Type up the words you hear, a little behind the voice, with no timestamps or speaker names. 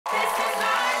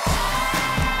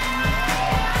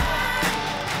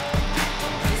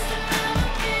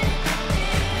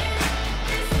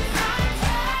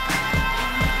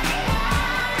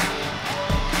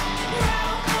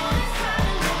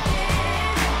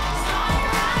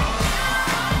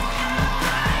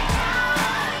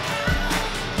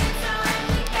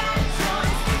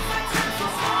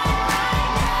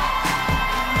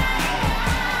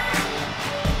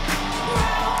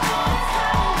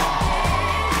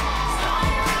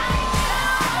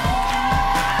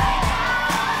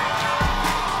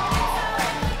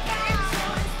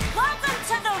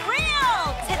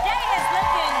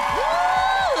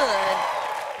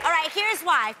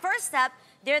by. First up,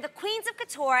 they're the queens of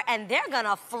couture, and they're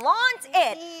gonna flaunt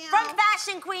it. From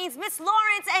fashion queens, Miss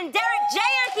Lawrence and Derek J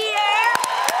are here.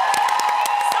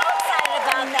 So excited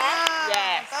about that.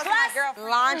 Yes. Plus,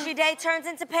 Laundry Day turns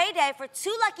into payday for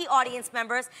 2 lucky audience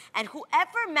members, and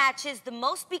whoever matches the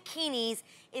most bikinis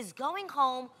is going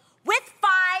home with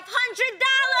 $500.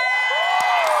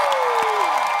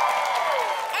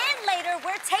 And later,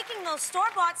 we're taking those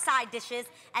store-bought side dishes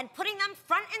and putting them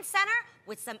front and center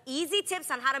with some easy tips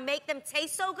on how to make them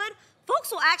taste so good,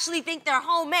 folks will actually think they're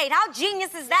homemade. How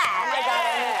genius is that? Oh my God,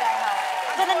 I need that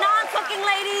help. For the non-cooking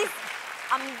ladies,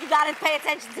 you gotta pay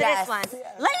attention to this one.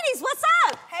 Ladies, what's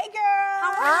up? Hey, girl.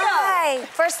 How are you?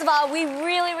 First of all, we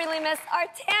really miss our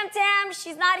Tam Tam.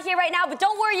 She's not here right now, but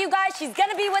don't worry, you guys. She's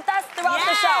gonna be with us throughout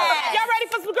the show. Y'all ready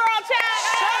for some girl chat?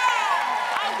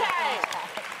 Sure. Okay.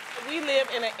 We live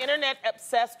in an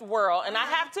internet-obsessed world, and I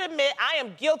have to admit, I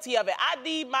am guilty of it. I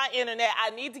need my internet.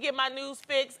 I need to get my news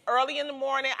fix early in the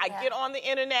morning. I get on the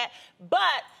internet,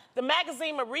 but the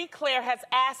magazine Marie Claire has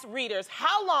asked readers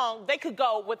how long they could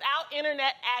go without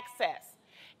internet access.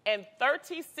 And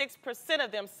 36%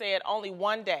 of them said only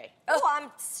 1 day. Oh, I'm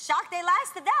shocked they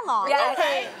lasted that long. Yeah.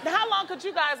 Okay. Now, how long could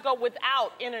you guys go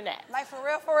without internet? Like for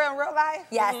real, in real life?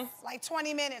 Yes. Like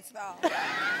 20 minutes, though.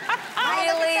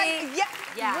 Really?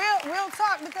 Yeah. Real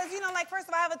talk, because, you know, like, first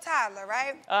of all, I have a toddler,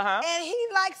 right? And he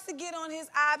likes to get on his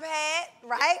iPad,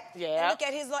 right? Yeah. And look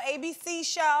at his little ABC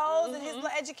shows and his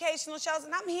little educational shows,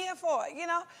 and I'm here for it, you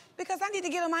know? Because I need to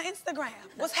get on my Instagram.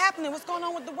 What's happening? What's going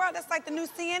on with the world? That's like the new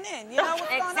CNN, you know? What's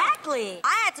going on? Exactly.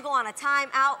 I had to go on a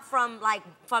timeout from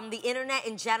the internet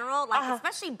in general, like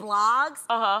especially blogs,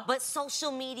 but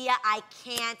social media, I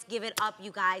can't give it up,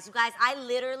 you guys. You guys, I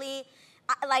literally,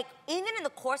 like, even in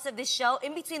the course of this show,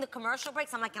 in between the commercial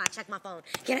breaks, I'm like, can I check my phone?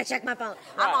 Can I check my phone?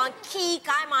 Right. I'm on Keek,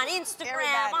 I'm on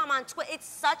Instagram, I'm on Twitter. It's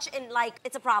such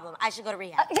it's a problem. I should go to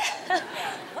rehab.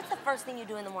 What's the first thing you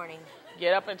do in the morning?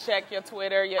 Get up and check your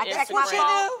Twitter, your Instagram. Check my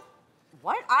phone.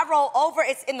 What? I roll over,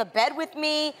 it's in the bed with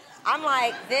me. I'm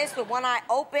like this with one eye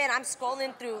open. I'm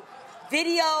scrolling through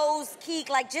videos, Keek,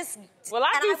 like just... Well,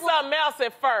 I do something else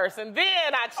at first, and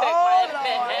then I check my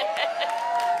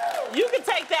internet. You can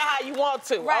take that how you want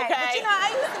to, right. okay? But you know, I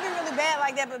used to be really bad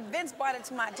like that, but Vince brought it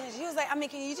to my attention. He was like, I mean,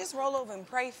 can you just roll over and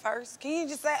pray first? Can you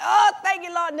just say, oh, thank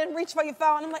you, Lord, and then reach for your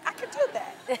phone? I'm like, I can do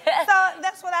that. So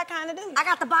that's what I kind of do. I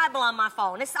got the Bible on my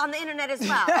phone. It's on the internet as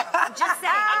well. Just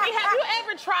saying. I mean, have you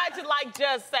ever tried to, like,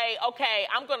 just say, okay,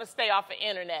 I'm going to stay off the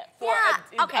internet for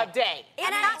a day?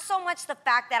 It's not so much the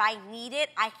fact that I need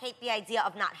it. I hate the idea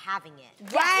of not having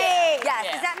it. Right.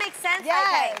 Yes. Does that make sense?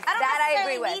 Yes. Okay. I don't That I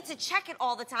agree necessarily with. need to check it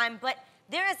all the time, but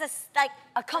there is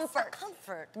a comfort.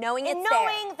 Knowing in it's there.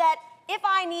 knowing that if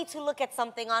I need to look at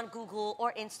something on Google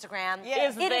or Instagram, it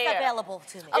is available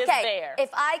to me. Okay, if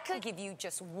I could give you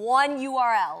just one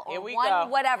URL or one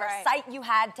whatever site you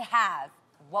had to have,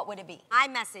 what would it be?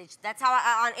 iMessage. That's how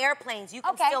on airplanes, you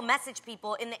can still message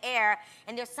people in the air.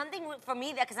 And there's something for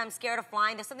me that, because I'm scared of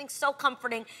flying, there's something so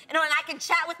comforting. You know, and I can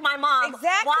chat with my mom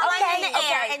while I'm in the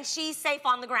air and she's safe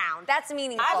on the ground. That's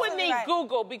meaningful. I would need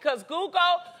Google, because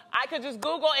Google, I could just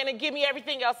Google and it give me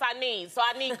everything else I need. So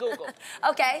I need Google.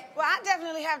 Okay. Well, I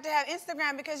definitely have to have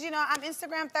Instagram because, you know, I'm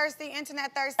Instagram thirsty,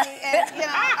 internet thirsty, and, you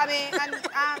know, I mean,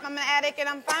 I'm an addict and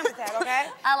I'm fine with that, okay?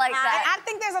 I like that. And I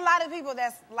think there's a lot of people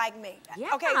that's like me.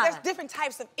 Yeah. Okay, there's different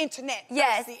types of internet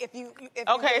thirsty if you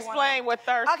okay, really explain what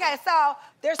thirsty. Okay, so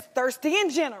there's thirsty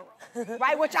in general,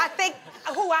 right? Which I think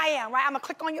who I am, right? I'm gonna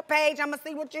click on your page, I'm gonna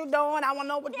see what you're doing, I wanna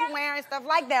know what you're wearing, stuff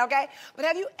like that, okay? But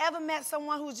have you ever met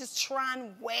someone who's just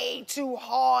trying way too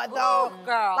hard, though? Ooh,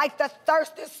 girl. Like the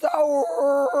thirst is so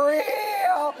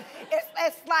real.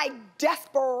 It's like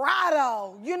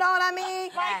desperado. You know what I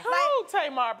mean? Like who,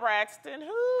 Tamar Braxton?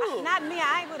 Who? Not me.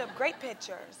 I put up great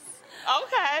pictures.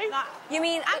 Okay. You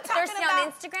mean I'm thirsty talking about,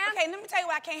 on Instagram? Okay, let me tell you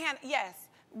what I can't handle. Yes,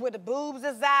 where the boobs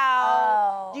is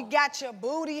out. You got your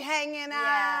booty hanging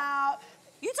out.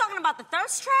 You talking about the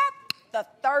thirst trap? The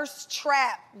thirst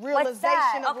trap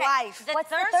realization of life. The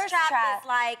thirst trap is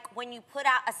like when you put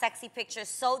out a sexy picture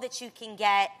so that you can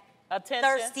get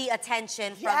thirsty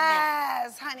attention from men.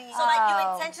 Yes, honey. So like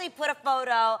you intentionally put a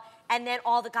photo and then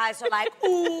all the guys are like,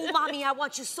 ooh, mommy, I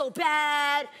want you so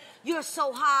bad. You're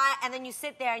so hot. And then you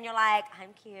sit there and you're like, I'm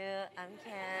cute, I'm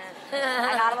cute.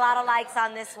 I got a lot of likes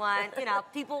on this one. You know,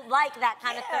 people like that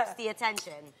kind of thirsty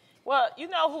attention. Well, you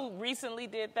know who recently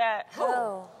did that?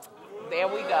 Who? There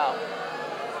we go.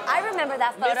 I remember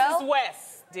that photo. Mrs.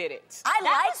 West did it. I liked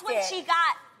That was when she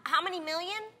got how how many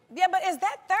million? Yeah, but is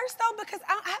that thirst, though? Because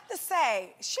I have to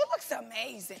say, she looks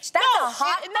amazing. That's a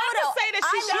hot photo. Not to say that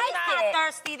she's not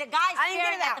thirsty. The guy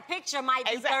staring at the picture might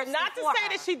be thirsty Not to say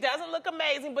that she doesn't look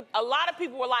amazing, but a lot of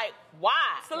people were like,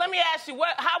 why? So let me ask you,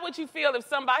 how would you feel if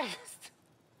somebody...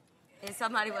 If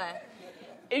somebody what?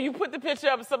 If you put the picture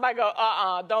up and somebody go,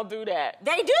 don't do that.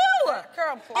 They do.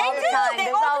 Girl, they do.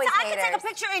 There's always I can take a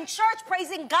picture in church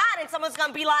praising God and someone's going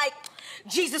to be like,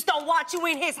 Jesus don't want you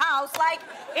in his house. Like,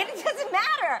 it doesn't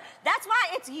matter. That's why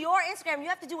it's your Instagram. You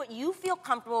have to do what you feel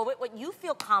comfortable with, what you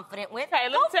feel confident with. Okay,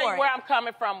 let me tell you where I'm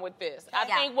coming from with this. I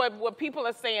think what people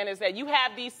are saying is that you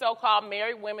have these so-called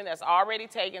married women that's already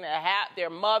taken their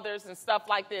mothers and stuff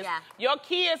like this. Yeah. Your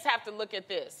kids have to look at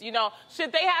this. You know,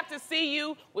 should they have to see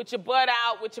you with your butt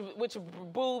out, with your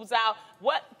boobs out?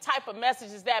 What type of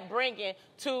message is that bringing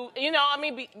to, you know, I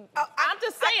mean, I'm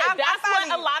just saying, that's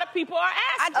what a lot of people are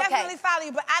asking. I definitely follow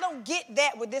you, but I don't get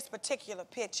that with this particular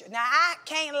picture. Now, I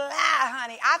can't lie,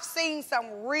 honey. I've seen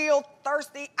some real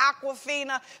thirsty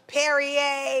Aquafina,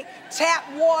 Perrier, tap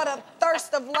water,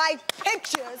 thirst of life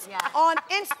pictures on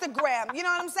Instagram. You know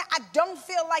what I'm saying? I don't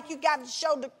feel like you got to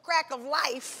show the crack of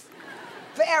life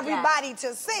for everybody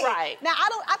to see. Right. Now,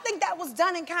 I think that was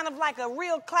done in kind of like a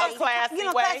real classy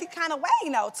kind of way, you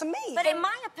know, to me. But in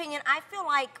my opinion, I feel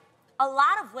like a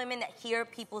lot of women that hear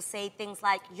people say things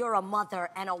like, you're a mother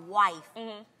and a wife,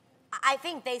 I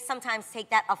think they sometimes take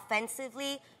that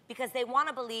offensively because they want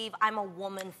to believe I'm a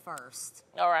woman first.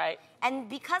 All right. And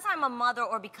because I'm a mother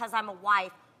or because I'm a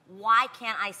wife, why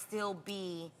can't I still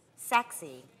be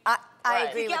sexy? I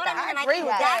agree with that. I agree with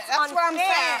that. That's what I'm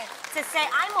saying. To say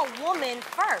I'm a woman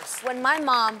first. When my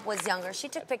mom was younger, she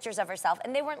took pictures of herself,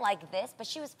 and they weren't like this, but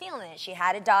she was feeling it. She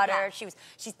had a daughter. She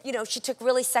took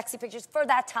really sexy pictures for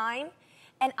that time,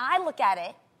 and I look at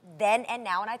it then and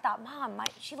now, and I thought, Mom,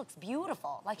 she looks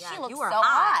beautiful. Like she looks so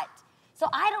hot. So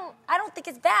I don't think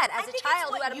it's bad. As a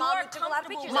child who had a mom who took a lot of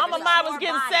pictures. Mama was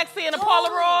getting sexy in a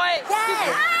Polaroid.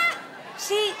 Yes.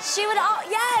 She would,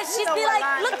 she'd be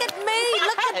like, look at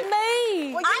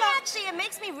me. Well, actually, it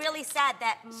makes me really sad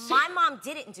that my mom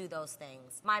didn't do those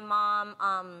things. My mom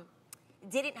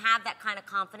didn't have that kind of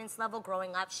confidence level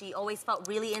growing up. She always felt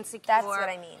really insecure. That's what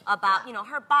I mean. About, you know,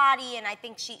 her body, and I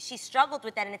think she struggled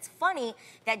with that. And it's funny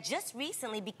that just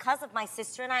recently, because of my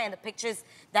sister and I and the pictures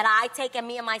that I take and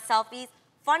me and my selfies,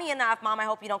 funny enough, Mom, I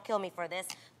hope you don't kill me for this,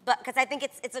 but because I think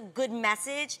it's a good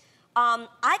message.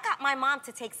 I got my mom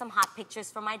to take some hot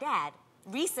pictures for my dad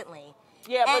recently.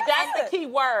 Yeah, but that's the key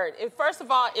word. First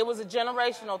of all, it was a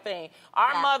generational thing.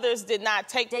 Our mothers did not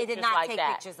take pictures like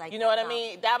that. You know what I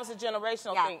mean? That was a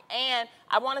generational thing. And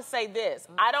I want to say this.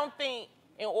 I don't think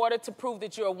in order to prove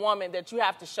that you're a woman that you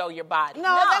have to show your body.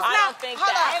 No, that's I not. don't think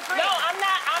that. I agree. No, I'm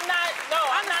not.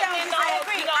 I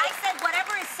agree. I said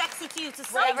whatever is sexy to you. To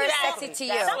whatever is sexy to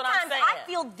you. Sometimes I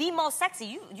feel the most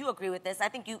sexy. You agree with this? I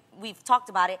think we've talked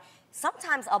about it.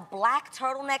 Sometimes a black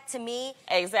turtleneck to me,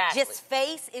 just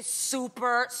face is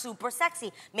super, super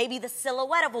sexy. Maybe the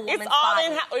silhouette of a woman's body.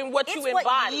 It's all in what you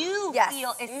embody. It's what you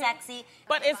feel is sexy.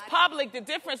 But it's public. The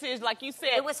difference is, like you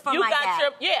said, it was for my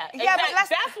dad. Exactly.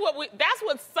 That's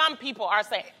what some people are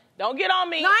saying. Don't get on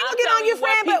me. No, I ain't gonna get on you,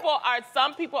 friend.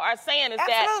 Some people are saying is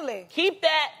that keep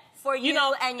that. For you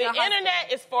know, and your the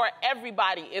internet is for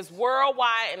everybody. It's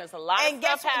worldwide, and there's a lot of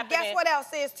stuff happening. And guess what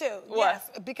else is too? What? Yes,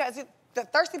 because the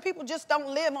thirsty people just don't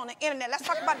live on the internet. Let's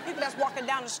talk about the people that's walking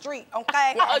down the street,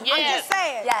 okay? I'm just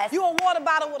saying. Yes. You a water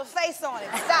bottle with a face on it.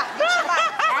 Stop. Get your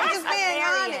life. I'm just being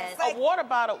honest. A water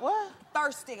bottle, what?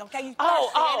 Thirsty, okay? You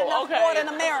thirsty. Ain't enough water in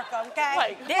America, okay?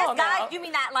 Like, there's guys, you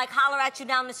mean that like holler at you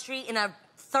down the street in a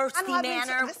thirsty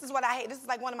manner? This is what I hate. This is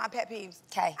like one of my pet peeves.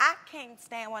 Okay. I can't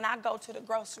stand when I go to the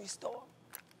grocery store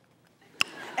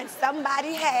and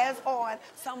somebody has on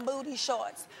some booty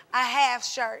shorts, a half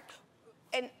shirt,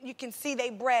 and you can see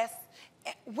their breasts.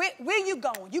 Where you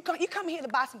going? You come here to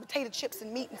buy some potato chips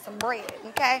and meat and some bread,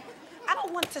 okay? I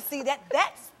don't want to see that.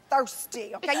 That's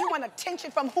thirsty, okay? You want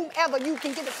attention from whomever you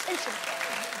can get attention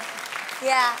from.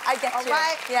 Yeah, I get you. All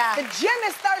right? Yeah. The gym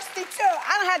is thirsty, too.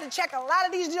 I done had to check a lot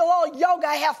of these little yoga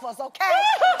heifers, okay?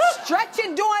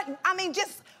 Stretching,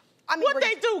 what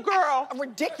they do, girl? A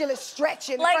ridiculous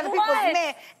stretching like in front of people's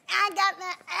men. I got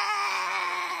that.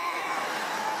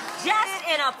 Just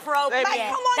inappropriate. Like,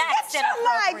 come on, that's get your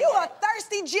life. You a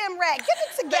thirsty gym rat. Get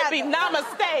it together. Baby,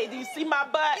 namaste. Do you see my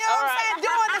butt? You know what I'm saying?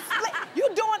 Doing the split.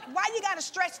 Why you got to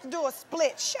stretch to do a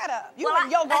split? Shut up. You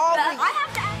in yoga all week. I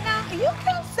have to ask now. You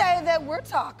can say that that we're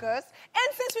talkers,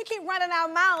 and since we keep running our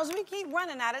mouths, we keep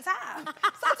running out of time.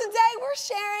 So today we're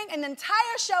sharing an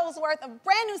entire show's worth of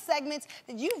brand new segments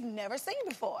that you've never seen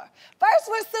before. First,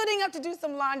 we're suiting up to do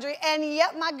some laundry, and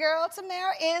yep, my girl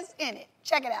Tamara is in it.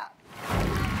 Check it out.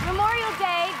 Memorial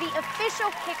Day, the official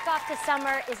kickoff to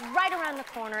summer, is right around the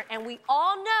corner, and we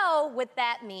all know what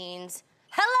that means.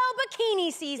 Hello,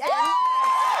 bikini season.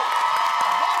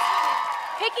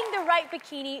 Picking the right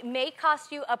bikini may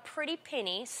cost you a pretty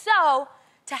penny, so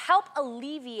to help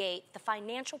alleviate the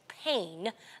financial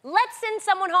pain, let's send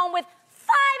someone home with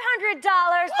 $500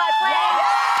 by playing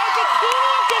a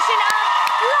bikini edition of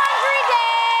Laundry Day.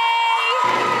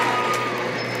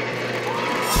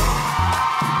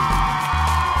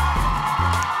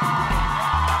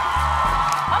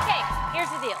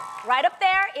 Right up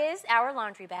there is our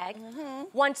laundry bag.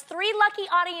 Once 3 lucky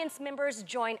audience members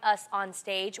join us on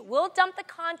stage, we'll dump the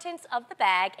contents of the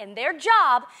bag, and their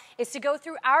job is to go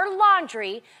through our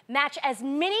laundry, match as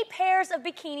many pairs of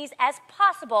bikinis as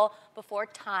possible before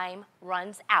time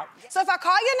runs out. So if I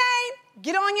call your name,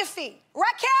 get on your feet.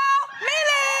 Raquel,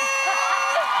 Mealy!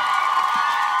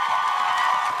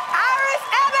 Iris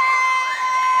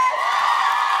Evans!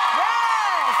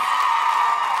 Yes!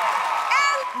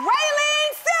 And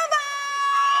Raylene Silva!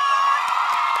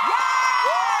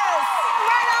 Yes!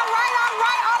 All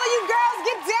right. All of you girls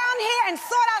get down here and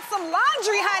sort out some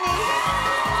laundry, honey.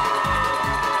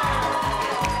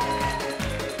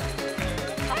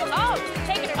 Oh,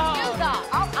 taking her shoes off.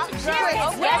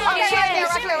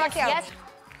 Raquel. Yes.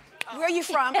 Where are you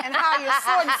from and how are your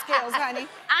sorting skills, honey?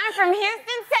 I'm from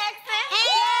Houston, Texas.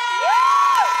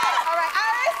 All right,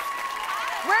 Iris,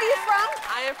 where are you from?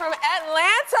 I am from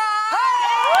Atlanta.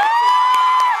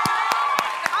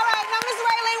 All right, now, Miss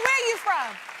Raylene, where are you from?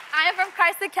 I am from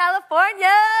Carson,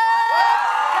 California.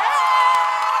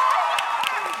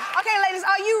 Okay, ladies,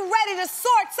 are you ready to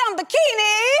sort some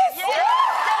bikinis? Yes.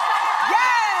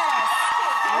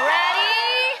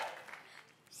 Ready,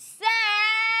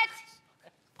 set,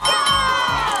 go!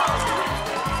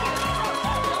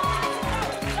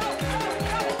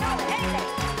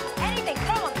 Anything,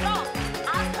 throw them.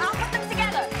 I'll put them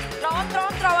together. Throw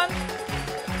them.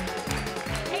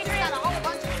 Adrian, Got a whole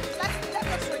bunch of that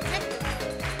looks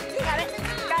ridiculous. you got it.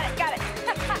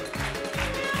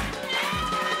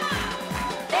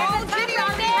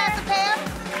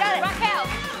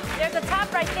 There's a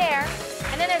top right there,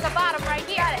 and then there's a bottom right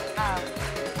here. Got it.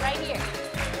 Right here.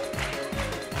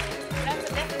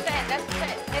 That's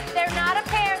it. If they're not a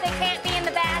pair, they can't be in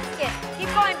the basket. Keep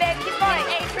going, baby. Keep going.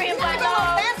 Adrian, You gotta go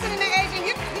faster than that, Adrian.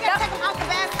 You gotta take them out the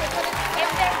basket. If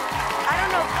they're, I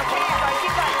don't know. Okay,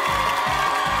 keep going.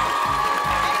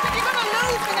 Adrian, you're gonna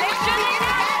lose because they shouldn't be in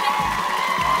the basket.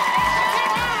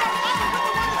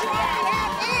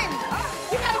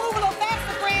 You gotta move a little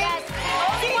faster, friend.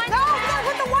 No,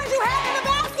 put the ones you have in the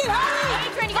basket, hurry!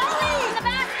 Adrian, you gotta put them in the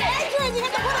basket. Adrian, you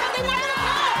have to put them in the basket.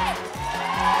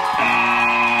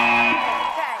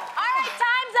 All right,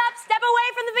 time's up. Step away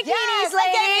from the bikinis, Yes,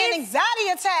 they gave me an ladies. anxiety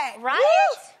attack. Right?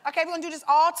 Woo! Okay, we're gonna do this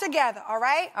all together, all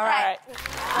right? All right. 1,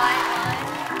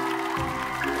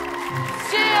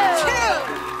 2,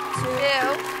 3,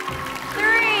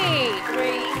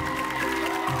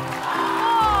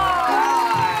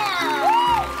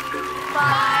 4,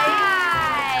 5.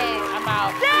 I'm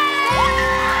out.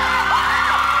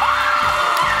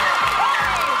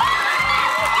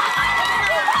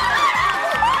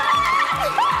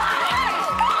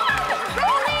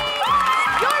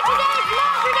 You're today's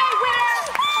Laundry Day winner.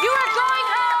 You are going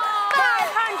home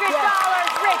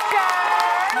 $500 richer.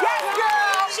 Yes,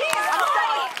 girl!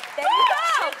 There you go.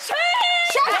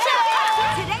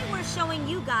 Today we're showing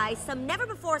you guys some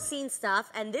never-before-seen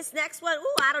stuff, and this next one,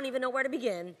 ooh, I don't even know where to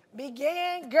begin.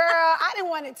 Begin, girl. I didn't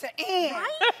want it to end.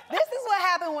 Right? This is what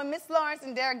happened when Miss Lawrence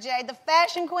and Derek J, the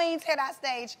fashion queens, hit our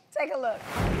stage. Take a look.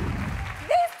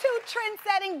 These two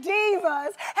trend-setting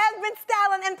divas have been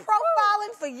styling and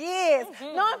profiling for years.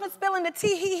 Known for spilling the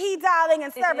tea-hee-hee, darling,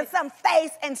 and serving some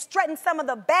face and strutting some of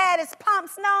the baddest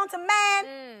pumps known to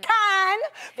mankind.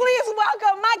 Please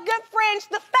welcome my good friends,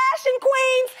 the fashion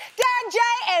queens, Derek J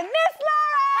and Miss Lawrence.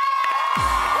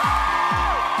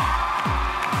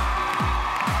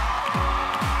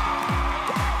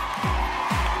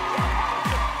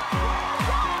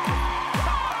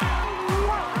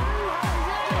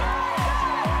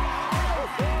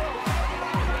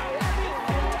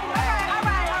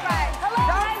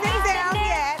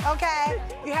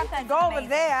 Go over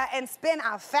there and spin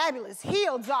our fabulous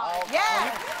heel doll. Okay.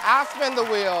 Yeah. I'll spin the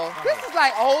wheel. This is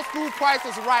like old school Price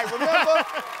is Right, remember?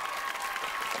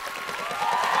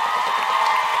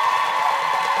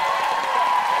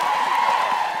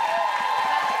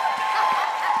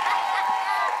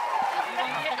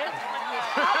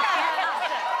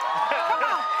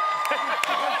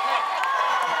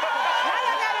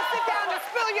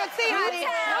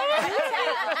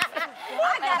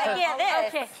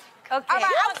 Okay. All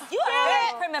right, you are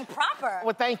very prim and proper.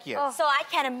 Well, thank you. So I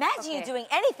can't imagine you doing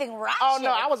anything ratchet. Oh,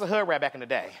 no, I was a hood rat back in the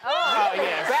day. Oh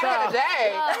yeah. Back in the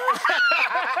day.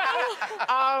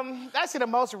 Actually, the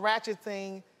most ratchet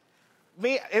thing,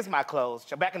 it's my clothes.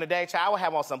 Back in the day, I would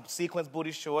have on some sequins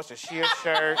booty shorts, a sheer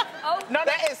shirt. No,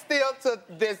 that is still to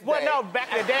this day. Well, no,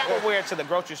 back in the day, I would wear it to the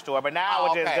grocery store, but now I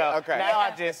would just go. Okay. Now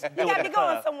I just do You it gotta at be the going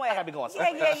club. somewhere. I gotta be going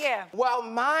somewhere. Yeah. Well,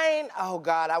 mine, oh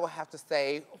God, I would have to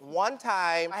say, one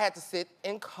time I had to sit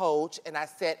in coach and I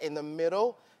sat in the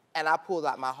middle and I pulled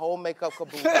out my whole makeup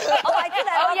caboose. Oh, I do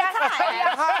that all the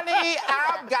time. Honey,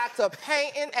 I got to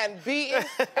painting and beating,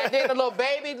 and then the little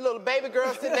baby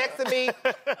girl sitting next to me.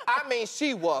 I mean,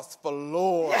 she was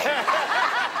floored.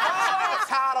 Oh,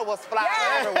 powder was flying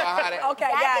everywhere, honey. Okay,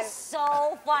 That is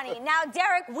so funny. Now,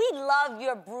 Derek, we love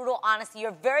your brutal honesty.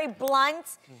 You're very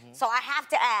blunt. So I have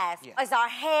to ask, is our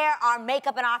hair, our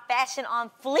makeup, and our fashion on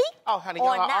fleek? Oh, honey, or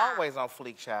y'all are not? always on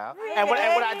fleek, child. And what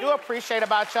I do appreciate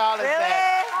about y'all is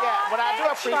that, what I do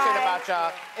appreciate about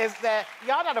y'all is that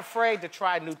y'all not afraid to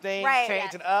try new things,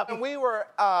 change it up. When we were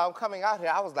coming out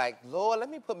here, I was like, Lord, let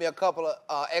me put me a couple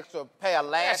of extra pair of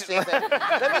lashes. And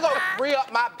let me go free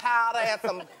up my powder and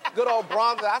some good old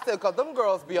bronzer. I said, because them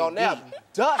girls be on there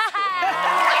dusty.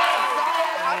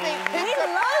 I mean, picture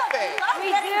perfect.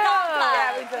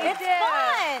 It's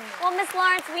fun. Well, Miss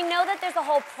Lawrence, we know that there's a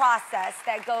whole process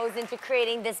that goes into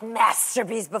creating this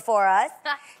masterpiece before us.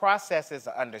 Process is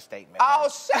an understatement. Oh,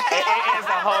 shit. It is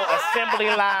a whole assembly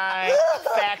line,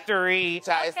 factory.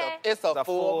 It's a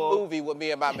full movie with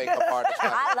me and my makeup artist.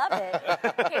 I love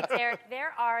it. Okay, Derek,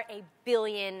 there are a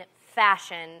billion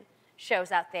fashion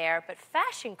shows out there, but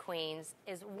Fashion Queens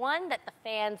is one that the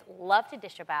fans love to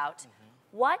dish about.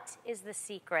 What is the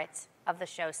secret of the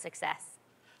show's success?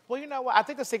 Well, you know what? I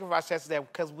think the secret of our success is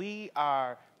that because we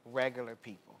are regular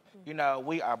people. You know,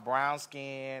 we are brown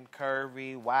skinned,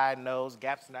 curvy, wide nose,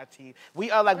 gaps in our teeth. We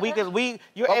are like, you're able we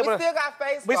still got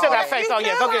face. We still got face on,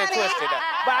 yes, don't get it twisted.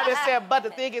 But I just said, but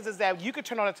the thing is that you can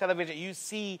turn on the television,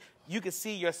 you can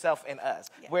see yourself in us.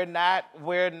 Yeah.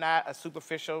 We're not a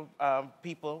superficial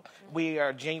people. We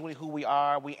are genuinely who we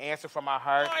are. We answer from our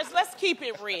heart. Lawrence, let's keep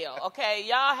it real, okay?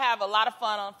 Y'all have a lot of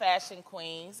fun on Fashion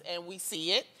Queens, and we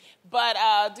see it. But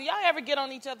do y'all ever get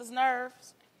on each other's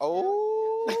nerves?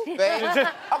 Oh, baby.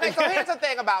 Okay, so here's the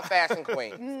thing about Fashion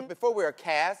Queens. Before we're a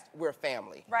cast, we're a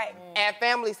family. Right. And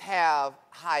families have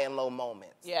high and low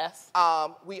moments. Yes.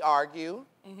 We argue,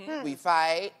 we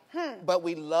fight, but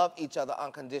we love each other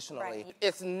unconditionally. Right.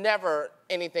 It's never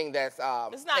anything that's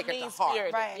it's not taken to heart.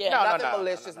 mean-spirited. Right. Yeah. Nothing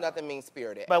malicious, nothing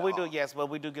mean-spirited. But we do, yes, but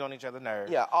we do get on each other's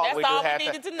nerves. Yeah, That's we all do we have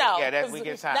needed to know. Yeah, we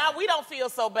get time. Now we don't feel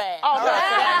so bad. Oh,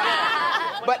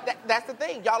 no. But that's the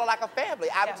thing. Y'all are like a family.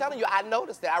 I'm telling you, I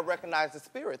noticed that. I recognize the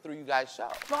spirit through you guys' show.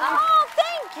 Oh,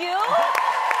 thank you.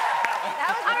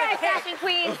 All right, Fashion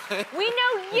Queens, we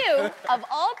know you, of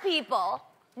all people,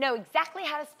 know exactly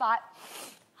how to spot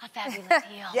a fabulous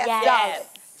heel. Yes.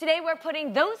 Today we're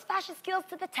putting those fashion skills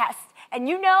to the test, and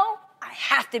you know I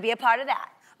have to be a part of that.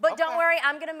 But don't worry,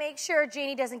 I'm gonna make sure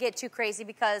Jeannie doesn't get too crazy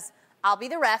because I'll be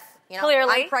the ref. You know,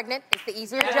 Clearly. I'm pregnant. It's the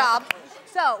easier job.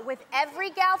 So with every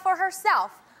gal for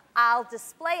herself, I'll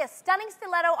display a stunning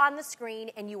stiletto on the screen,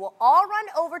 and you will all run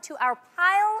over to our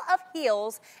pile of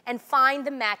heels and find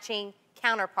the matching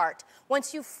counterpart.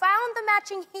 Once you've found the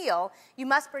matching heel, you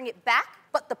must bring it back,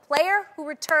 but the player who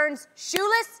returns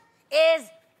shoeless is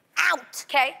out.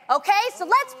 Okay. Okay, so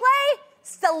let's play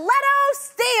Stiletto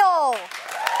Steal.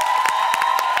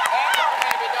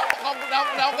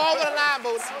 Don't go over the line,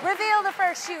 boots. Reveal the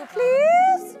first shoe,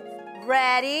 please.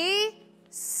 Ready,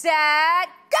 set,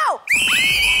 go.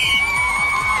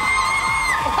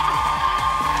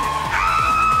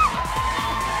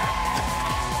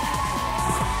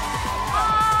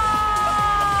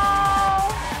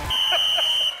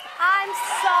 I'm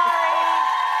sorry.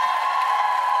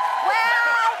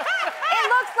 Well, it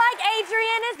looks like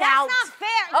Adrian is out. That's not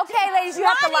fair. Okay, ladies, you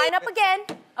have to line up again.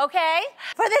 Okay?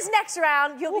 For this next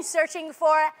round, you'll be searching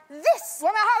for this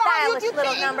stylish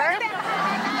little number. I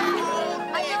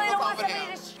really don't want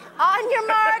somebody to on your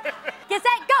mark, get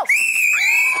set, go.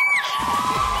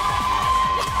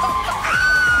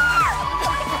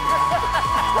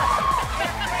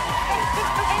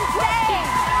 Insane.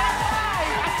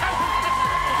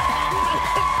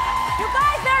 You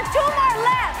guys, there are 2 more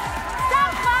left.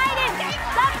 Stop fighting.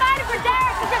 Stop fighting for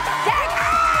Derek. Derek.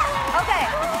 Okay.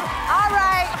 All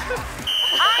right.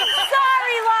 I'm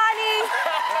sorry, Lonnie.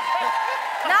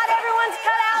 Not everyone's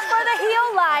cut out for the heel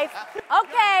life.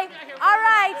 Okay. All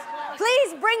right.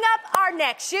 Please bring up our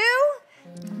next shoe.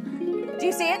 Do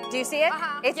you see it? Do you see it?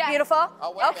 It's beautiful.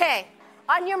 Oh, wait. Okay.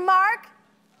 On your mark,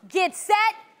 get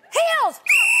set, heels.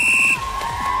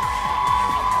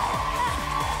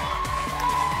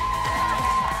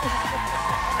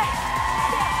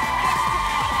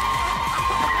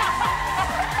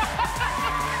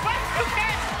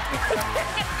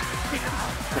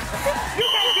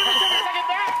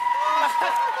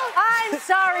 I'm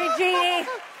sorry, Jeannie.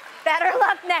 Better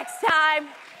luck next time.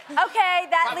 Okay,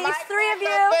 that leaves 3 of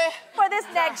you for this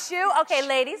next shoe. Okay,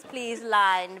 ladies, please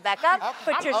line back up.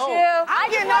 Put your shoe. I'm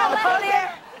getting all over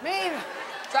there. Me,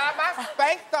 so my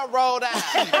spanks done rolled out.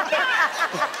 Next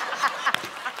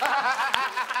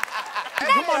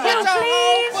Put shoe, your whole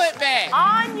please. foot back.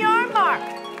 On your mark.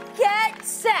 Get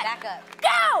set. Back up.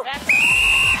 Go!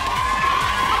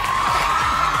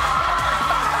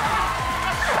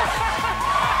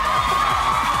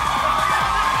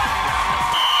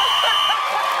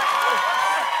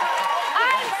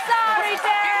 I'm sorry,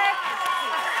 Derek,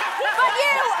 but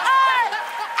you are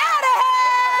out of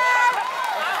here!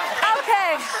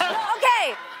 Okay,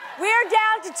 we're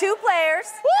down to 2 players.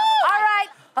 All right.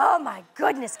 Oh my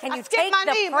goodness, can you take my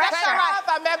the knee, but pressure? that's all right. If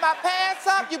I met my pants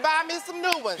up, you buy me some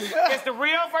new ones. It's the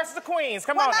real versus the queens.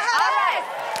 Come on now. All right.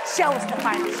 Show us the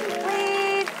final shoe,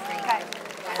 please. Okay.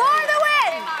 For the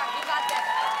win! You got this.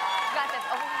 You got this.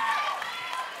 Oh.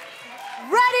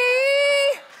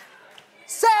 Ready,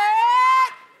 set,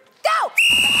 go!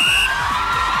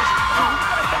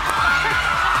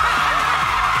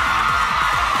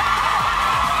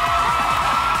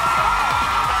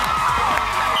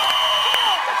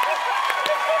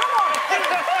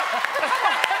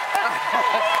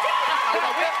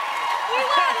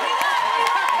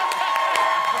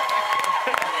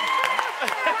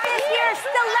 This year's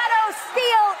stiletto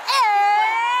steal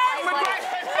is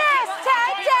Miss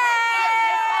Tete!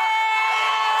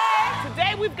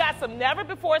 Today we've got some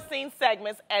never-before-seen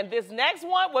segments, and this next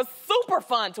one was super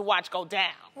fun to watch go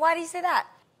down. Why do you say that?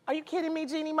 Are you kidding me,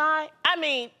 Jeannie Mai? I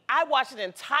mean, I watched an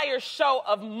entire show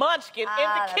of Munchkin in the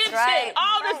that's kitchen. right.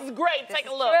 Oh, this is great. Take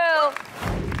a look. True.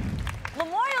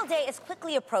 Memorial Day is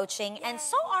quickly approaching, and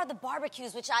so are the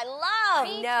barbecues, which I love.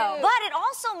 Me know. too. But it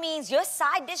also means your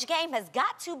side dish game has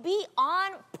got to be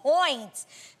on point.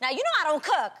 Now, you know I don't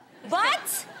cook,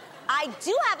 but I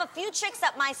do have a few tricks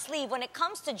up my sleeve when it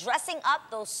comes to dressing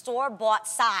up those store-bought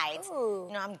sides. Ooh.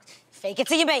 You know, I'm fake it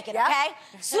till you make it, okay?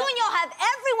 Soon you'll have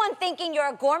everyone thinking you're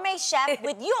a gourmet chef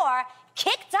with your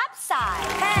kicked up side.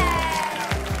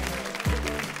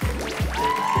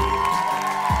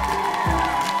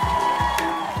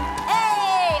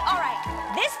 Hey, all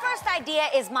right. This first idea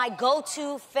is my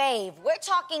go-to fave. We're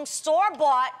talking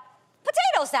store-bought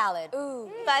potato salad. Ooh.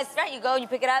 Guys, right, you go, you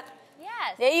pick it up.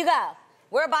 Yes. There you go.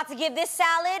 We're about to give this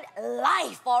salad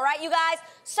life, all right, you guys?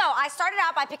 So I started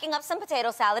out by picking up some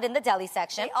potato salad in the deli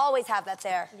section. They always have that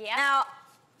there. Yeah. Now,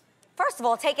 first of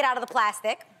all, take it out of the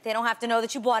plastic. They don't have to know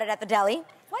that you bought it at the deli.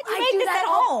 Why'd you make this at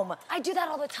home? I do that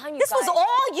all the time, you This guys. was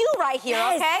all you right here,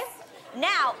 Yes. okay?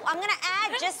 Now, I'm gonna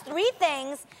add just 3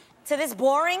 things to this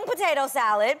boring potato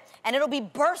salad, and it'll be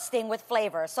bursting with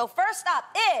flavor. So first up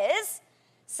is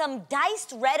some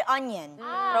diced red onion.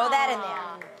 Throw that in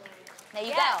there. There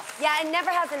you go. Yeah, it never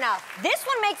has enough. This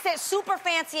one makes it super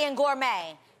fancy and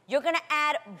gourmet. You're gonna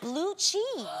add blue cheese.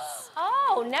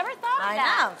 Oh, never thought of I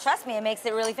that. know, trust me, it makes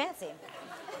it really fancy.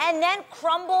 And then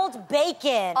crumbled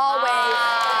bacon. Always.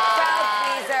 Crowd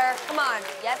pleaser. Come on.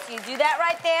 Yes, you do that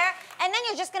right there. And then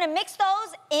you're just gonna mix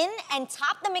those in and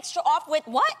top the mixture off with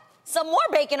what? Some more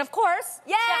bacon, of course.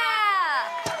 Yeah.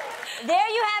 There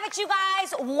you have it, you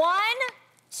guys. 1,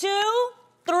 2,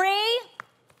 3,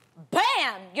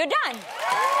 bam, you're done.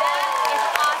 That is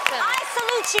awesome. I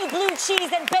salute you, blue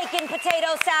cheese and bacon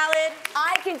potato salad.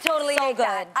 I can totally So make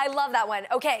that. good. I love that one.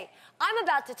 Okay, I'm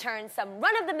about to turn some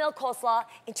run-of-the-mill coleslaw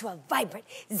into a vibrant,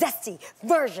 zesty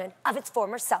version of its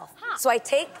former self. So I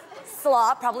take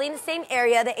slaw, probably in the same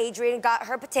area that Adrienne got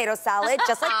her potato salad,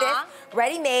 just like this,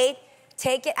 ready-made.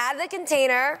 Take it out of the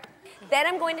container. Then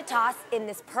I'm going to toss in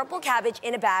this purple cabbage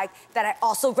in a bag that I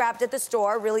also grabbed at the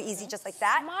store, really easy, just like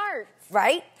that. Smart.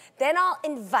 Right? Then I'll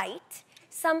invite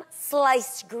some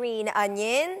sliced green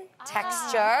onion,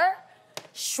 texture,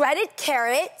 shredded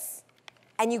carrots,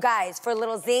 and you guys, for a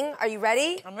little zing, are you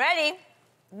ready? I'm ready.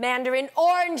 Mandarin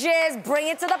oranges, bring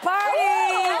it to the party!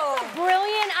 That's a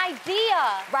brilliant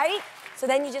idea. Right? So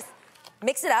then you just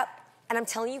mix it up, and I'm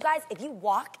telling you guys, if you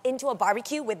walk into a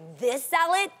barbecue with this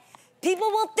salad, people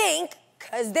will think,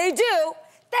 because they do,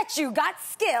 that you got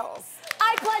skills.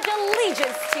 I pledge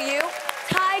allegiance to you,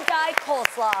 tie-dye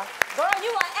coleslaw. Girl, you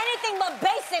are anything but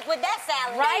basic with that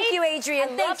salad. Thank you,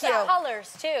 Adrienne. I Thank love you. the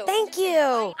colors, too. Thank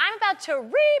you. I'm about to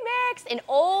remix an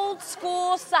old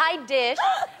school side dish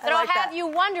that'll like have that. you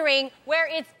wondering where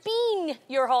it's been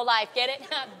your whole life. Get it?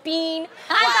 Bean.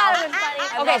 I thought it was funny.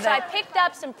 I Okay, love so I it. picked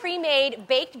up some pre-made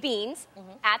baked beans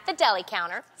at the deli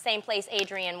counter, same place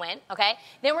Adrienne went, okay?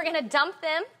 Then we're gonna dump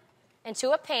them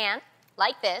into a pan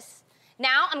like this.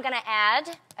 Now I'm gonna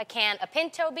add a can of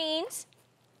pinto beans,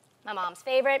 my mom's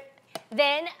favorite,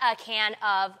 Then a can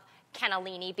of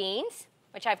cannellini beans,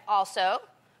 which I've also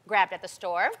grabbed at the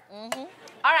store. All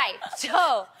right,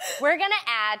 so we're gonna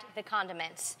add the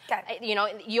condiments. Okay. You know,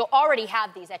 you'll already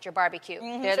have these at your barbecue.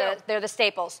 They're the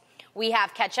staples. We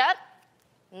have ketchup.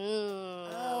 Yeah,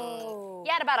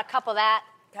 add about a cup of that.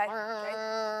 Okay.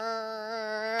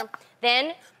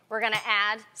 Then we're gonna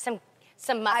add some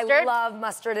mustard. I love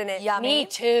mustard in it. Yummy. Me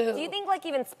too. Do you think like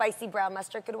even spicy brown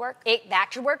mustard could work? That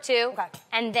could work too. Okay.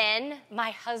 And then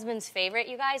my husband's favorite,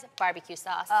 you guys, barbecue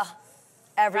sauce.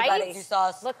 Everybody. Right?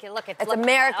 Sauce. Look at It's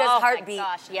America's heartbeat. Oh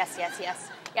my gosh, yes.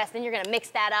 Yes, then you're gonna mix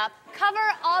that up. Cover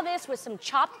all this with some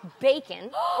chopped bacon.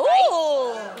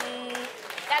 Ooh.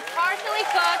 That's partially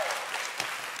cooked.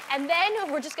 And then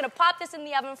we're just gonna pop this in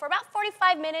the oven for about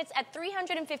 45 minutes at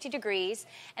 350 degrees,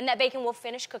 and that bacon will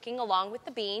finish cooking along with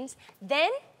the beans.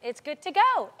 Then it's good to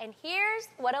go. And here's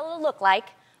what it'll look like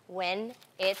when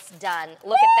it's done.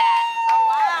 Look at that. Oh,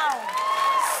 wow.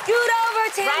 Scoot over,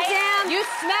 Tam Right? Tam. You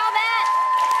smell that?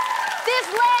 This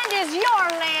land is your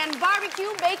land.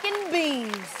 Barbecue bacon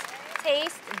beans.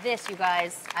 Taste this, you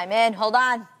guys. I'm in. Hold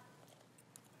on.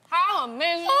 How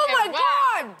amazing Oh, is my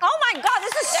that? God. Oh, my God.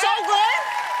 This is so good.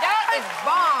 That is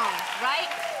bomb, right?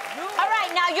 All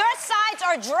right, now your sides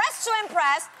are dressed to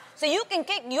impress, so you can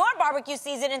kick your barbecue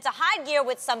season into high gear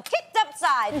with some kicked up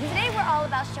sides. Today, we're all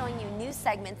about showing you new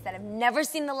segments that have never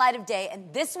seen the light of day,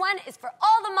 and this one is for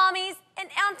all the mommies and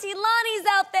Auntie Lonnies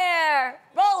out there.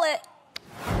 Roll it.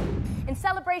 In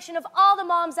celebration of all the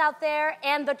moms out there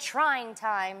and the trying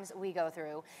times we go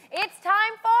through, it's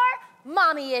time for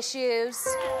Mommy Issues.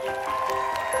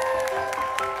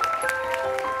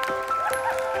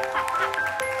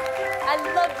 I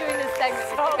love doing this segment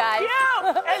with you guys.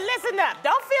 Cute. And listen up,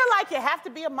 don't feel like you have to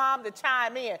be a mom to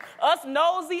chime in. Us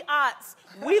nosy aunts,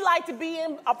 we like to be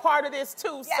a part of this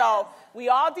too. Yes. So we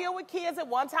all deal with kids at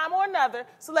one time or another.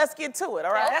 So let's get to it,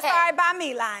 all right? That's all right by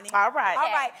me, Lonnie. All right.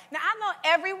 All right. Now, I know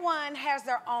everyone has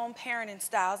their own parenting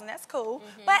styles, and that's cool.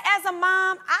 But as a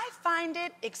mom, I find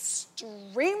it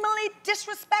extremely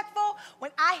disrespectful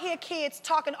when I hear kids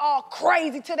talking all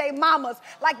crazy to their mamas,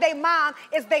 like their mom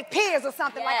is their peers or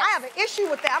something. Like, Yes. I have an issue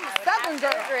with that. I'm a Southern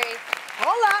girl. Agree.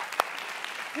 Hold up.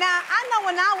 Now, I know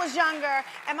when I was younger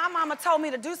and my mama told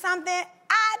me to do something,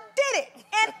 I did it.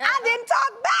 And I didn't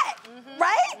talk back,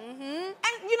 right?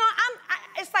 And, you know,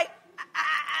 it's like,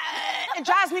 it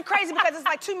drives me crazy because it's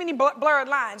like too many blurred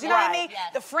lines. You know what I mean?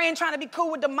 Yes. The friend trying to be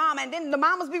cool with the mama, and then the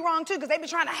mamas be wrong too because they be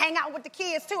trying to hang out with the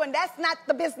kids too, and that's not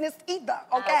the business either,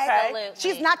 okay? Absolutely.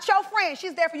 She's not your friend.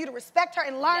 She's there for you to respect her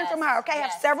and learn from her, okay?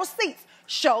 Have Yes. several seats.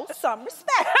 Show some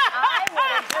respect. I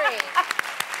would agree.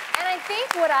 And I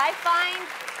think what I find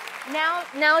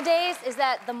nowadays is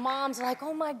that the moms are like,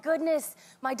 oh my goodness,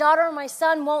 my daughter or my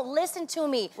son won't listen to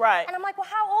me. Right. And I'm like, well,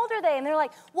 how old are they? And they're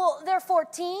like, well, they're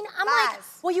 14. I'm like,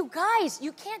 Lies. well, you guys,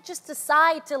 you can't just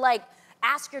decide to like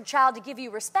ask your child to give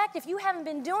you respect if you haven't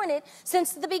been doing it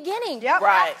since the beginning. Yep. You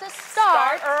Right. have to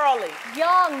start early.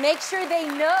 young. Make sure they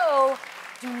know.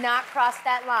 Do not cross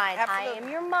that line. Absolutely. I am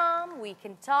your mom. We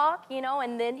can talk, you know,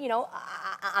 and then, you know,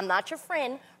 I'm not your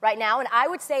friend right now. And I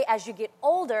would say as you get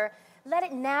older, let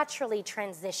it naturally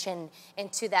transition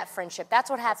into that friendship. That's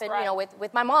what happened, you know,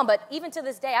 with my mom. But even to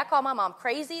this day, I called my mom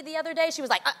crazy the other day. She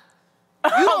was like,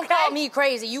 you don't call me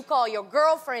crazy. You call your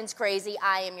girlfriends crazy.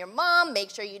 I am your mom. Make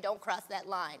sure you don't cross that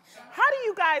line. How do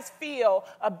you guys feel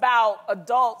about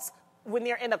adults when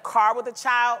they're in a car with a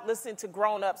child listening to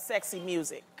grown-up sexy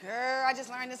music? Girl, I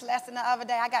just learned this lesson the other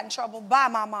day. I got in trouble by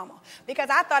my mama because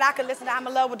I thought I could listen to I'm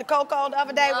in Love with the Coco the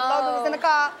other day when Logan was in the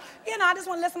car. You know, I just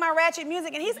want to listen to my ratchet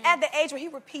music, and he's at the age where he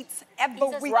repeats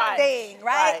everything,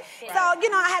 right? So,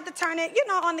 you know, I had to turn it, you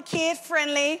know, on the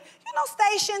kid-friendly, you know,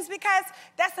 stations because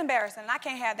that's embarrassing, and I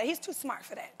can't have that. He's too smart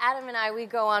for that. Adam and I, we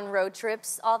go on road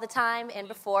trips all the time, and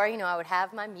before, you know, I would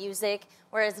have my music,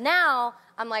 whereas now,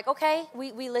 I'm like, okay,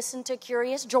 we listen to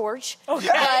Curious George,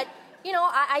 but, you know,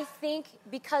 I think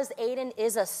because Aiden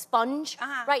is a sponge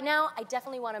right now, I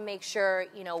definitely want to make sure,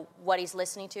 you know, what he's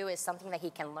listening to is something that he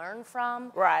can learn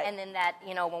from. Right. And then that,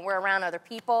 you know, when we're around other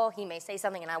people, he may say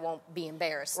something and I won't be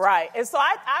embarrassed. Right. And so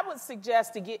I would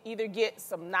suggest to either get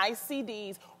some nice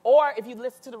CDs, or if you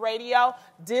listen to the radio,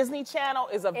 Disney Channel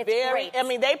is great. I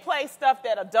mean, they play stuff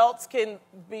that adults can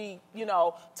be, you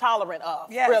know, tolerant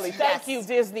of. Yes. Really. Thank you,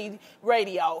 Disney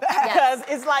Radio. Because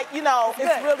it's like, you know,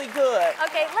 it's really good.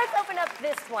 Okay, let's open up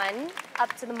this one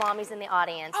up to the mommies in the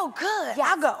audience. Oh, good. Yes.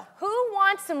 I'll go. Who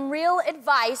wants some real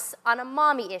advice on a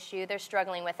mommy issue they're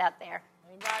struggling with out there?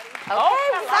 Anybody? Okay,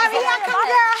 Sorry, here I come,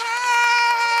 girl.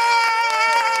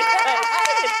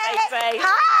 Hey! Hey.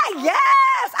 Hi,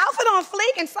 yes. Alpha outfit on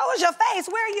fleek, and so is your face.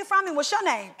 Where are you from, and what's your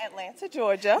name? Atlanta,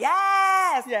 Georgia.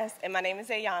 Yes. Yes, and my name is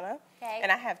Ayana. Okay.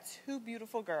 And I have 2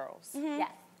 beautiful girls.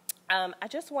 Yes. I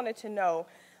just wanted to know,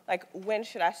 like, when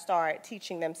should I start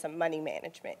teaching them some money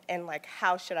management? And, like,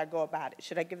 how should I go about it?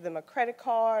 Should I give them a credit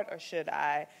card, or should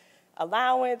I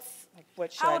allowance? Like,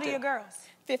 what should I do? How old are your girls?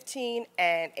 15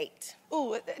 and 8.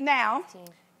 Ooh,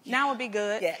 now would be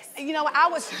good. Yes. You know, I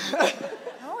was...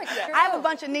 Oh, it's true. I have a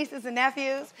bunch of nieces and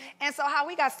nephews, and so how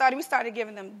we got started, we started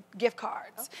giving them gift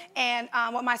cards. Okay. And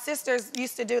what my sisters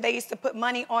used to do, they used to put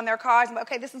money on their cards, and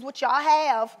okay, this is what y'all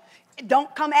have.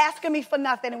 Don't come asking me for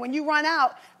nothing. And when you run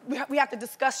out, we have to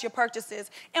discuss your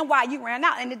purchases and why you ran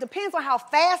out. And it depends on how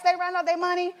fast they ran out their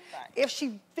money, if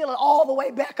she fill it all the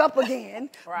way back up again.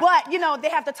 But, you know, they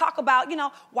have to talk about, you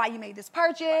know, why you made this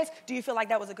purchase. Do you feel like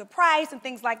that was a good price and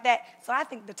things like that. So I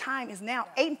think the time is now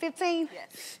 8 and 15.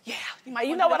 Yes. Yeah. You might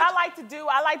You know what I like to do?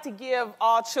 I like to give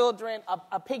all children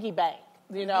a piggy bank.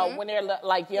 You know, when they're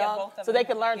like young, both of so they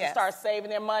them. can learn to Yes. start saving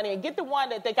their money and get the one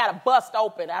that they got to bust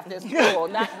open after school,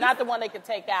 not the one they can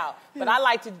take out. But I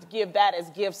like to give that as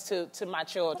gifts to my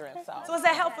children. So is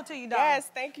that helpful to you, darling?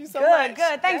 Yes, thank you so Good, much.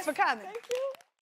 good. Thanks Yes. for coming. Thank you.